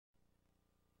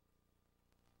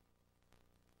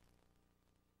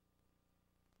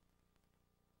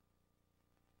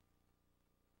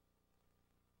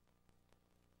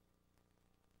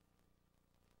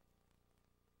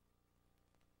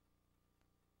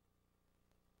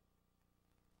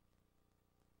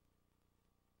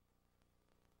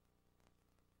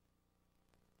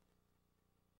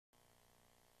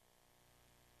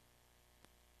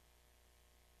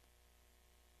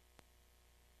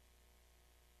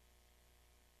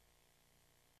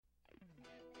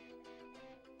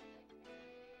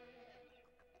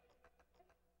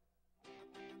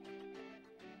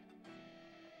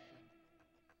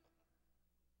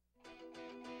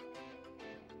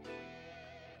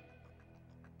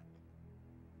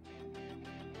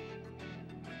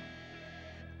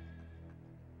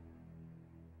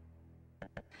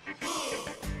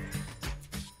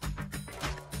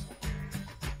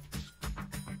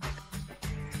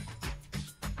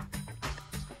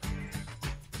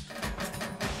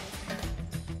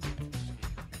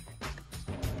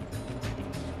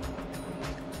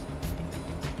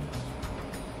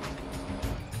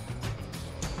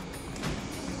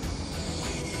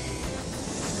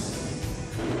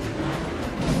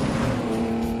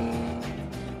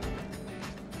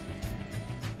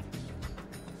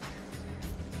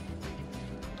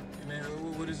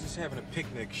having a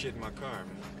picnic shit in my car,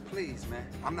 man. Please, man.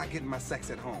 I'm not getting my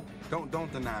sex at home.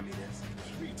 Don't deny me this.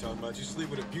 What are you talking about? You sleep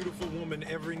with a beautiful woman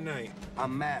every night.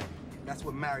 I'm married. That's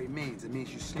what married means. It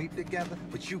means you sleep together,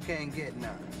 but you can't get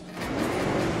none.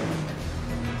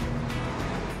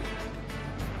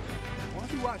 Why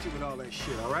don't you watch it with all that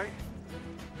shit, all right?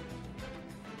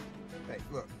 Hey,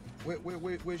 look.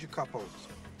 Where's your cup holders?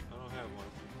 I don't have one.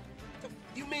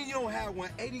 You mean you don't have one?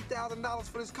 $80,000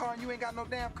 for this car and you ain't got no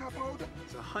damn cup holder?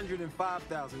 It's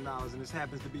 $105,000, and this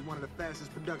happens to be one of the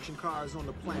fastest production cars on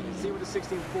the planet. 0 to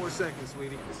 60 in 4 seconds,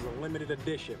 sweetie. This is a limited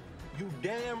edition. You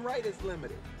damn right it's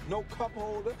limited. No cup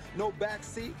holder, no back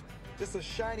seat, just a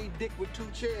shiny dick with 2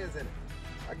 chairs in it.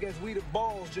 I guess we the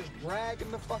balls just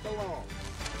dragging the fuck along.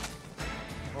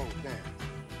 Oh, damn.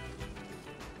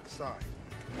 Sorry.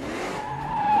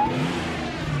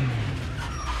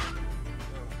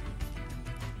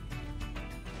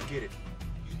 Get it.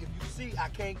 If you see, I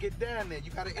can't get down there.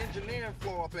 You got an engineering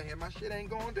flaw up in here. My shit ain't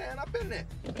going down up in there.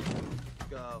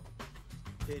 Go.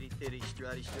 Titty,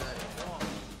 strutty.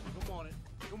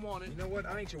 Come on it. You know what?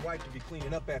 I ain't your wife to be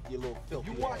cleaning up after your little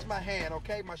filthy You watch my hand,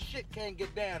 okay? My shit can't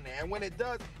get down there. And when it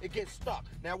does, it gets stuck.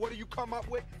 Now, what do you come up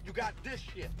with? You got this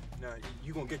shit. Nah,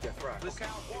 you gonna get that fried. Listen,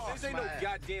 this ain't no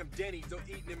goddamn Denny's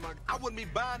eating in my... I wouldn't be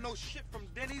buying no shit from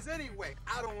Denny's anyway.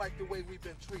 I don't like the way we've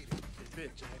been treated.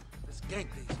 Bitch, let's gank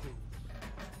these fools.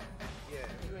 Yeah,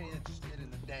 you ain't interested in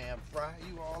the damn fry.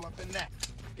 You all up in that.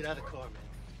 Get out of the car, man.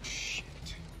 Shit.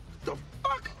 The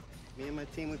fuck? Me and my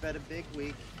team, we've had a big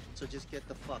week, so just get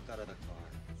the fuck out of the car.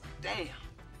 Damn.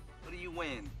 What do you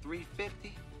win,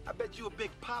 350? I bet you a big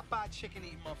Popeye chicken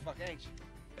eating motherfucker, ain't you?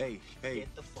 Hey.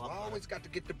 Get the fuck I out. always got to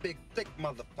get the big, thick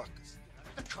motherfuckers.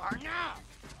 The car now!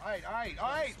 All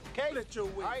right. Okay. Let your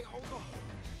wig. All right, hold on.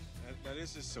 Now,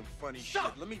 this is some funny shit.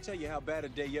 Let me tell you how bad a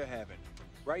day you're having.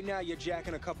 Right now, you're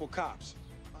jacking a couple cops.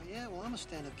 Oh, yeah? Well, I'm a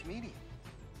stand-up comedian.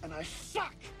 And I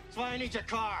suck! That's why I need your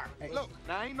car! Hey, look,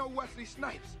 now I ain't no Wesley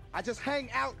Snipes. I just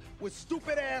hang out with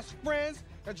stupid-ass friends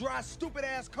and drive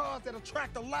stupid-ass cars that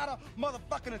attract a lot of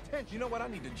motherfucking attention. You know what? I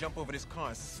need to jump over this car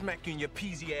and smack you in your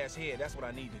peasy-ass head. That's what I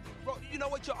need to do. Bro, you know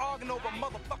what? You're arguing over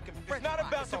motherfucking French It's not fries.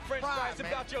 about the It's a French fry, fries, it's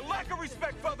man. about your lack of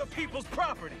respect for other people's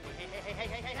property.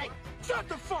 Hey! Shut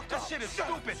the fuck That up! shit is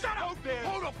Shut up. stupid. Shut up!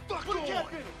 Hold the fuck Put a on.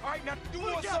 cap in it. All right, now you Put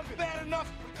a want cap something in it. bad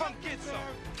enough? Come get some.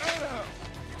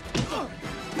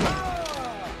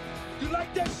 You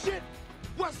like that shit?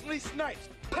 Wesley Snipes,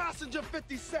 passenger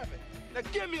 57. Now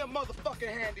give me a motherfucking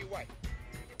handy wipe.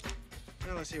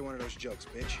 Now let's hear one of those jokes,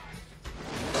 bitch.